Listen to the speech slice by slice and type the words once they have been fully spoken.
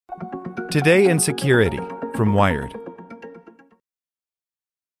Today in Security from Wired.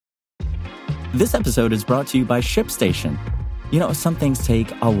 This episode is brought to you by ShipStation. You know, some things take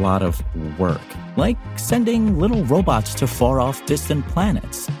a lot of work, like sending little robots to far-off distant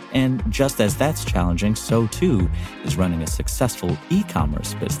planets. And just as that's challenging, so too is running a successful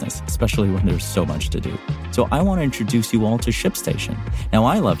e-commerce business, especially when there's so much to do. So I want to introduce you all to ShipStation. Now,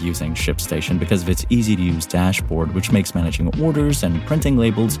 I love using ShipStation because of its easy-to-use dashboard, which makes managing orders and printing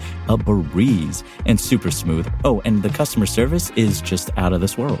labels a breeze and super smooth. Oh, and the customer service is just out of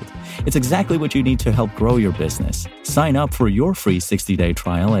this world. It's exactly what you need to help grow your business. Sign up for your free 60-day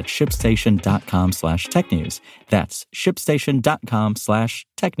trial at shipstation.com/technews. That's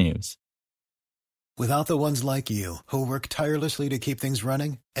shipstation.com/technews. Without the ones like you, who work tirelessly to keep things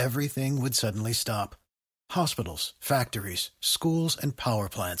running, everything would suddenly stop. Hospitals, factories, schools, and power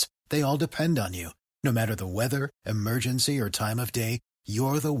plants, they all depend on you. No matter the weather, emergency, or time of day,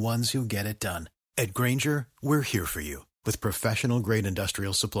 you're the ones who get it done. At Grainger, we're here for you with professional-grade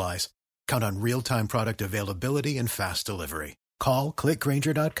industrial supplies. Count on real-time product availability and fast delivery. Call, click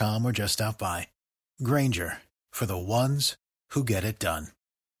Grainger.com, or just stop by. Grainger, for the ones who get it done.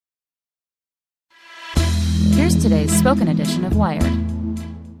 Here's today's spoken edition of Wired.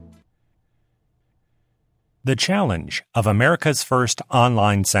 The Challenge of America's First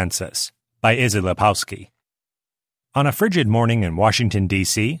Online Census by Esri. On a frigid morning in Washington,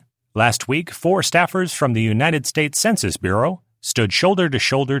 D.C., last week, 4 staffers from the United States Census Bureau stood shoulder to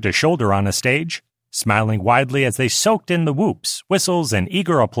shoulder on a stage, smiling widely as they soaked in the whoops, whistles, and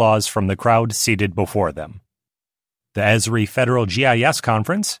eager applause from the crowd seated before them. The Esri Federal GIS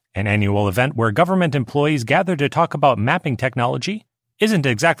Conference, an annual event where government employees gather to talk about mapping technology, isn't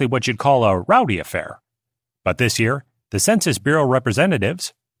exactly what you'd call a rowdy affair. But this year, the Census Bureau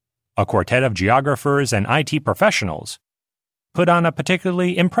representatives, a quartet of geographers and IT professionals, put on a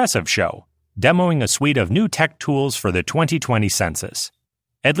particularly impressive show, demoing a suite of new tech tools for the 2020 census.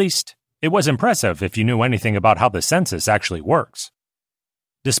 At least, it was impressive if you knew anything about how the census actually works.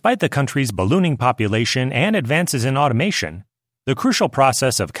 Despite the country's ballooning population and advances in automation, the crucial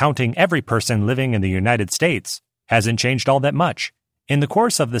process of counting every person living in the United States hasn't changed all that much in the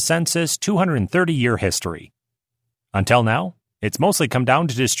course of the census' 230-year history. Until now, it's mostly come down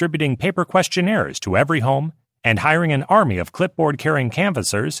to distributing paper questionnaires to every home and hiring an army of clipboard-carrying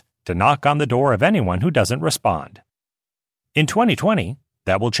canvassers to knock on the door of anyone who doesn't respond. In 2020,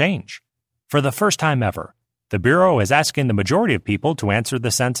 that will change. For the first time ever, the Bureau is asking the majority of people to answer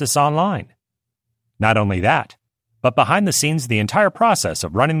the census online. Not only that, but behind the scenes, the entire process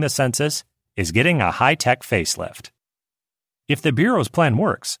of running the census is getting a high-tech facelift. If the Bureau's plan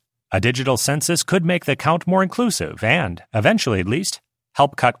works, a digital census could make the count more inclusive and, eventually at least,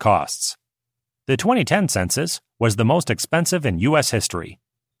 help cut costs. The 2010 census was the most expensive in U.S. history,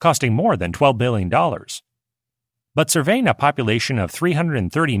 costing more than $12 billion. But surveying a population of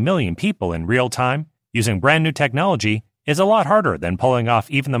 330 million people in real time using brand new technology is a lot harder than pulling off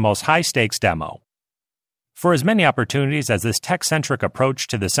even the most high-stakes demo. For as many opportunities as this tech-centric approach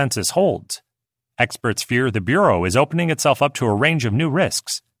to the census holds, experts fear the Bureau is opening itself up to a range of new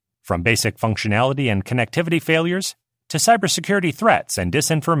risks, from basic functionality and connectivity failures to cybersecurity threats and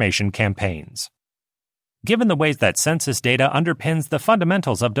disinformation campaigns. Given the ways that census data underpins the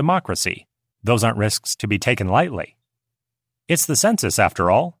fundamentals of democracy, those aren't risks to be taken lightly. It's the census,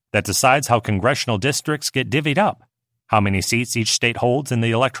 after all, that decides how congressional districts get divvied up, how many seats each state holds in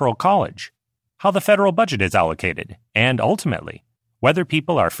the Electoral College, how the federal budget is allocated, and ultimately, whether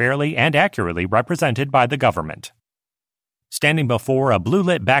people are fairly and accurately represented by the government. Standing before a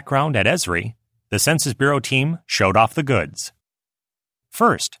blue-lit background at Esri, the Census Bureau team showed off the goods.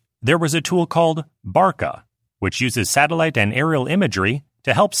 First, there was a tool called BARCA, which uses satellite and aerial imagery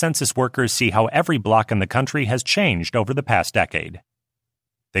to help census workers see how every block in the country has changed over the past decade.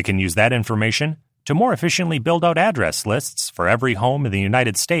 They can use that information to more efficiently build out address lists for every home in the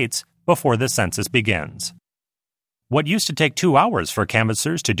United States before the census begins. What used to take 2 hours for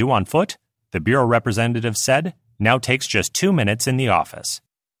canvassers to do on foot, the Bureau representative said, now takes just 2 minutes in the office.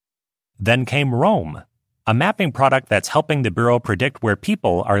 Then came Roam, a mapping product that's helping the Bureau predict where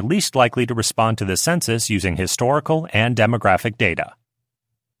people are least likely to respond to the census using historical and demographic data.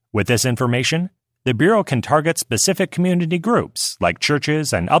 With this information, the Bureau can target specific community groups like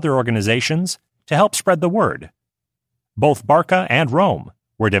churches and other organizations to help spread the word. Both BARCA and Roam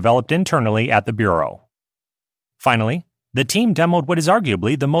were developed internally at the Bureau. Finally, the team demoed what is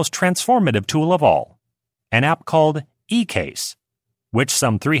arguably the most transformative tool of all, an app called eCase, which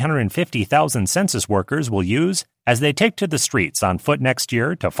some 350,000 census workers will use as they take to the streets on foot next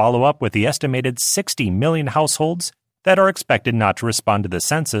year to follow up with the estimated 60 million households that are expected not to respond to the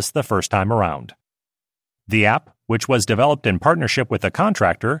census the first time around. The app, which was developed in partnership with a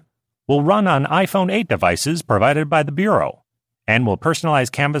contractor, will run on iPhone 8 devices provided by the Bureau and will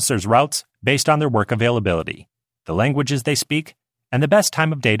personalize canvassers' routes based on their work availability, the languages they speak, and the best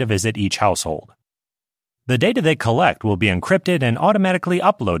time of day to visit each household. The data they collect will be encrypted and automatically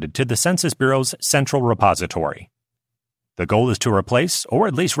uploaded to the Census Bureau's central repository. The goal is to replace, or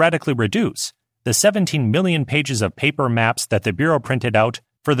at least radically reduce, the 17 million pages of paper maps that the Bureau printed out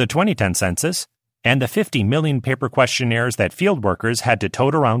for the 2010 census and the 50 million paper questionnaires that field workers had to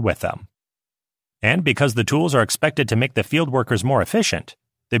tote around with them. And because the tools are expected to make the field workers more efficient,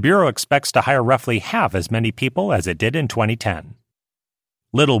 the Bureau expects to hire roughly half as many people as it did in 2010.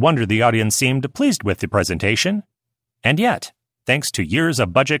 Little wonder the audience seemed pleased with the presentation. And yet, thanks to years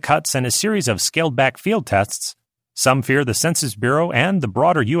of budget cuts and a series of scaled-back field tests, some fear the Census Bureau and the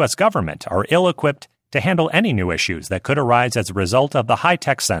broader U.S. government are ill-equipped to handle any new issues that could arise as a result of the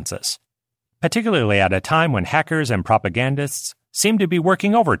high-tech census, particularly at a time when hackers and propagandists seem to be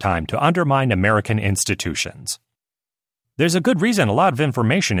working overtime to undermine American institutions. There's a good reason a lot of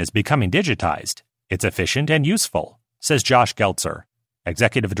information is becoming digitized. It's efficient and useful, says Josh Geltzer,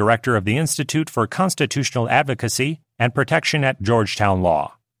 Executive Director of the Institute for Constitutional Advocacy and Protection at Georgetown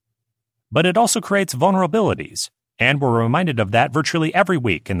Law. But it also creates vulnerabilities, and we're reminded of that virtually every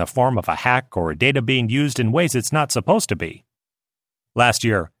week in the form of a hack or data being used in ways it's not supposed to be. Last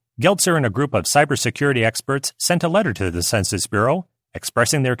year, Geltzer and a group of cybersecurity experts sent a letter to the Census Bureau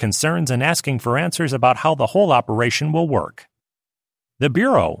expressing their concerns and asking for answers about how the whole operation will work. The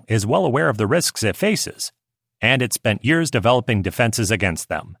Bureau is well aware of the risks it faces, and it spent years developing defenses against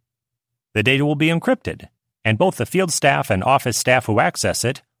them. The data will be encrypted, and both the field staff and office staff who access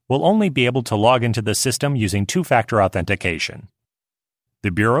it will only be able to log into the system using two-factor authentication.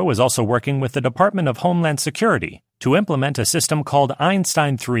 The Bureau is also working with the Department of Homeland Security to implement a system called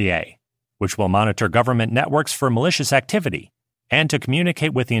Einstein 3A, which will monitor government networks for malicious activity and to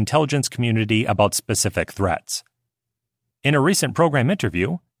communicate with the intelligence community about specific threats. In a recent program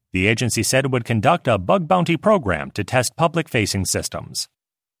interview, the agency said it would conduct a bug bounty program to test public-facing systems.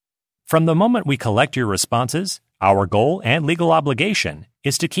 From the moment we collect your responses, our goal and legal obligation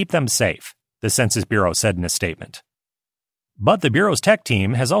is to keep them safe, the Census Bureau said in a statement. But the Bureau's tech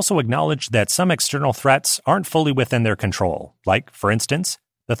team has also acknowledged that some external threats aren't fully within their control, like, for instance,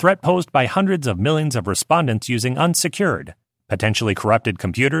 the threat posed by hundreds of millions of respondents using unsecured, potentially corrupted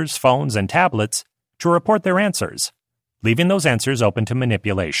computers, phones, and tablets to report their answers, leaving those answers open to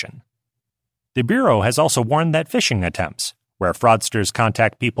manipulation. The Bureau has also warned that phishing attempts, where fraudsters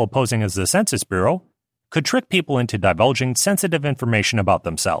contact people posing as the Census Bureau, could trick people into divulging sensitive information about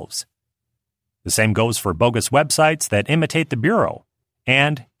themselves. The same goes for bogus websites that imitate the Bureau,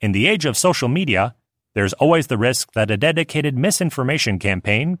 and, in the age of social media, there's always the risk that a dedicated misinformation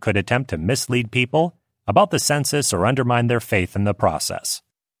campaign could attempt to mislead people about the census or undermine their faith in the process.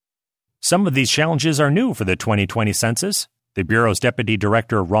 Some of these challenges are new for the 2020 census, the Bureau's Deputy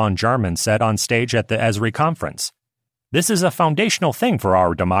Director Ron Jarman said on stage at the Esri Conference. This is a foundational thing for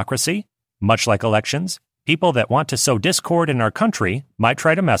our democracy. Much like elections, people that want to sow discord in our country might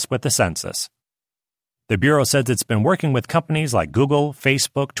try to mess with the census. The Bureau says it's been working with companies like Google,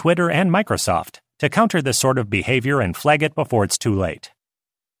 Facebook, Twitter, and Microsoft to counter this sort of behavior and flag it before it's too late.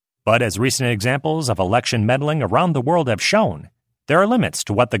 But as recent examples of election meddling around the world have shown, there are limits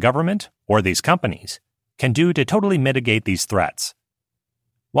to what the government, or these companies, can do to totally mitigate these threats.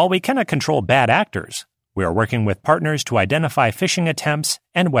 While we cannot control bad actors, we are working with partners to identify phishing attempts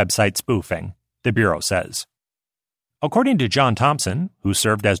and website spoofing, the Bureau says. According to John Thompson, who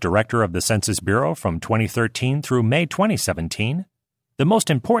served as director of the Census Bureau from 2013 through May 2017, the most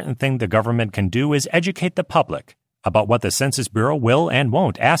important thing the government can do is educate the public about what the Census Bureau will and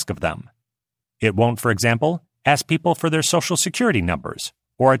won't ask of them. It won't, for example, ask people for their Social Security numbers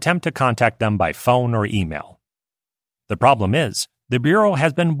or attempt to contact them by phone or email. The problem is, the Bureau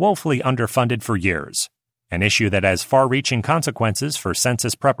has been woefully underfunded for years, an issue that has far-reaching consequences for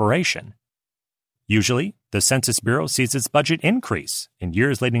census preparation. Usually, the Census Bureau sees its budget increase in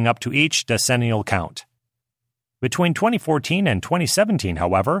years leading up to each decennial count. Between 2014 and 2017,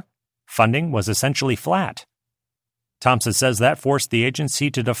 however, funding was essentially flat. Thompson says that forced the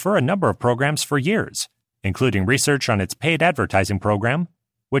agency to defer a number of programs for years, including research on its paid advertising program,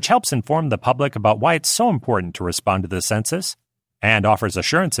 which helps inform the public about why it's so important to respond to the census and offers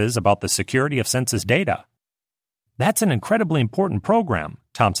assurances about the security of census data. That's an incredibly important program,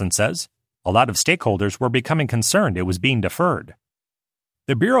 Thompson says. A lot of stakeholders were becoming concerned it was being deferred.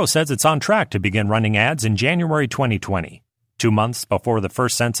 The Bureau says it's on track to begin running ads in January 2020, 2 months before the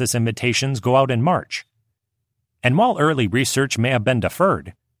first census invitations go out in March. And while early research may have been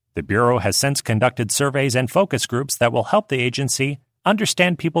deferred, the Bureau has since conducted surveys and focus groups that will help the agency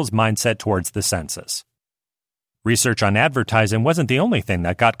understand people's mindset towards the census. Research on advertising wasn't the only thing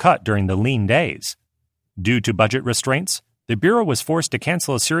that got cut during the lean days. Due to budget restraints, the Bureau was forced to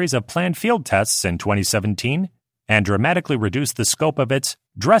cancel a series of planned field tests in 2017 and dramatically reduce the scope of its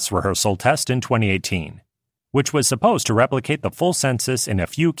dress rehearsal test in 2018, which was supposed to replicate the full census in a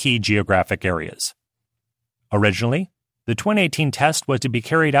few key geographic areas. Originally, the 2018 test was to be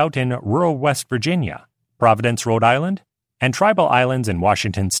carried out in rural West Virginia, Providence, Rhode Island, and tribal islands in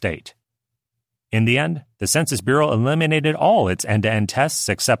Washington state. In the end, the Census Bureau eliminated all its end-to-end tests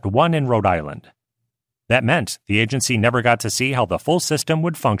except one in Rhode Island. That meant the agency never got to see how the full system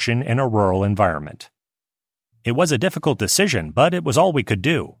would function in a rural environment. It was a difficult decision, but it was all we could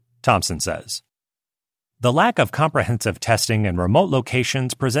do, Thompson says. The lack of comprehensive testing in remote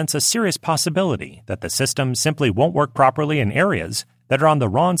locations presents a serious possibility that the system simply won't work properly in areas that are on the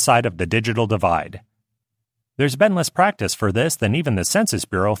wrong side of the digital divide. There's been less practice for this than even the Census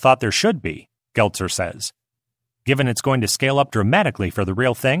Bureau thought there should be, Geltzer says. Given it's going to scale up dramatically for the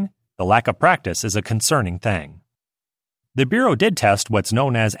real thing, the lack of practice is a concerning thing. The Bureau did test what's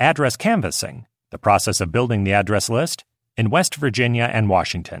known as address canvassing, the process of building the address list, in West Virginia and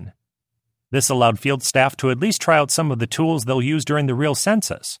Washington. This allowed field staff to at least try out some of the tools they'll use during the real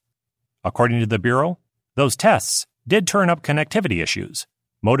census. According to the Bureau, those tests did turn up connectivity issues,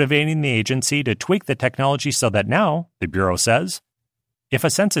 motivating the agency to tweak the technology so that now, the Bureau says, if a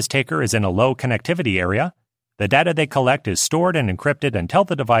census taker is in a low connectivity area, the data they collect is stored and encrypted until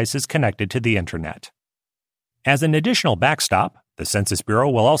the device is connected to the Internet. As an additional backstop, the Census Bureau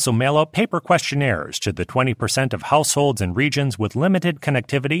will also mail out paper questionnaires to the 20% of households in regions with limited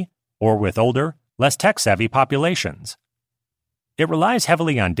connectivity or with older, less tech-savvy populations. It relies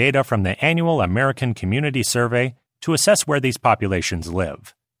heavily on data from the annual American Community Survey to assess where these populations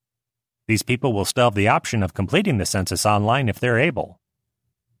live. These people will still have the option of completing the census online if they're able.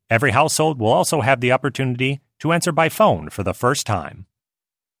 Every household will also have the opportunity to answer by phone for the first time.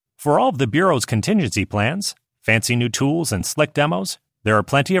 For all of the Bureau's contingency plans, fancy new tools, and slick demos, there are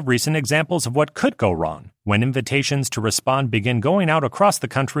plenty of recent examples of what could go wrong when invitations to respond begin going out across the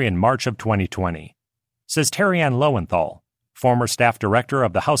country in March of 2020, says Terry Ann Lowenthal, former staff director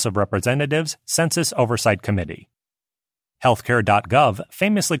of the House of Representatives Census Oversight Committee. Healthcare.gov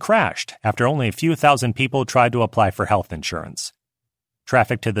famously crashed after only a few thousand people tried to apply for health insurance.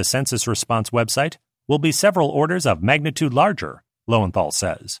 Traffic to the census response website will be several orders of magnitude larger, Lowenthal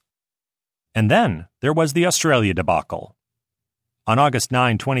says. And then there was the Australia debacle. On August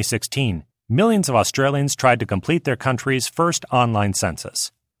 9, 2016, millions of Australians tried to complete their country's first online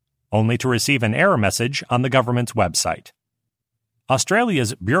census, only to receive an error message on the government's website.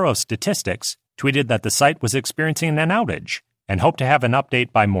 Australia's Bureau of Statistics tweeted that the site was experiencing an outage and hoped to have an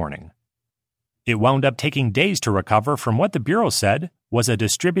update by morning. It wound up taking days to recover from what the Bureau said was a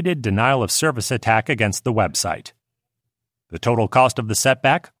distributed denial-of-service attack against the website. The total cost of the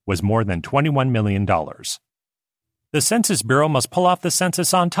setback was more than $21 million. The Census Bureau must pull off the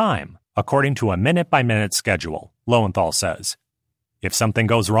census on time, according to a minute-by-minute schedule, Lowenthal says. If something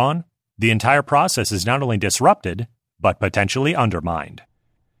goes wrong, the entire process is not only disrupted, but potentially undermined.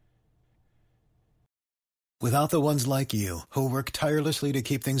 Without the ones like you, who work tirelessly to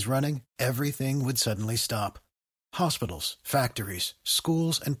keep things running, everything would suddenly stop. Hospitals, factories,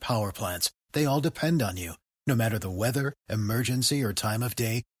 schools, and power plants, they all depend on you. No matter the weather, emergency, or time of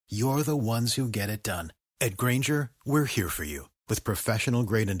day, you're the ones who get it done. At Grainger, we're here for you with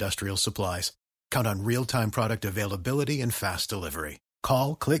professional-grade industrial supplies. Count on real-time product availability and fast delivery.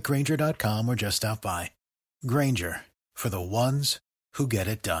 Call, click Grainger.com, or just stop by. Grainger, for the ones who get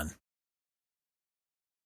it done.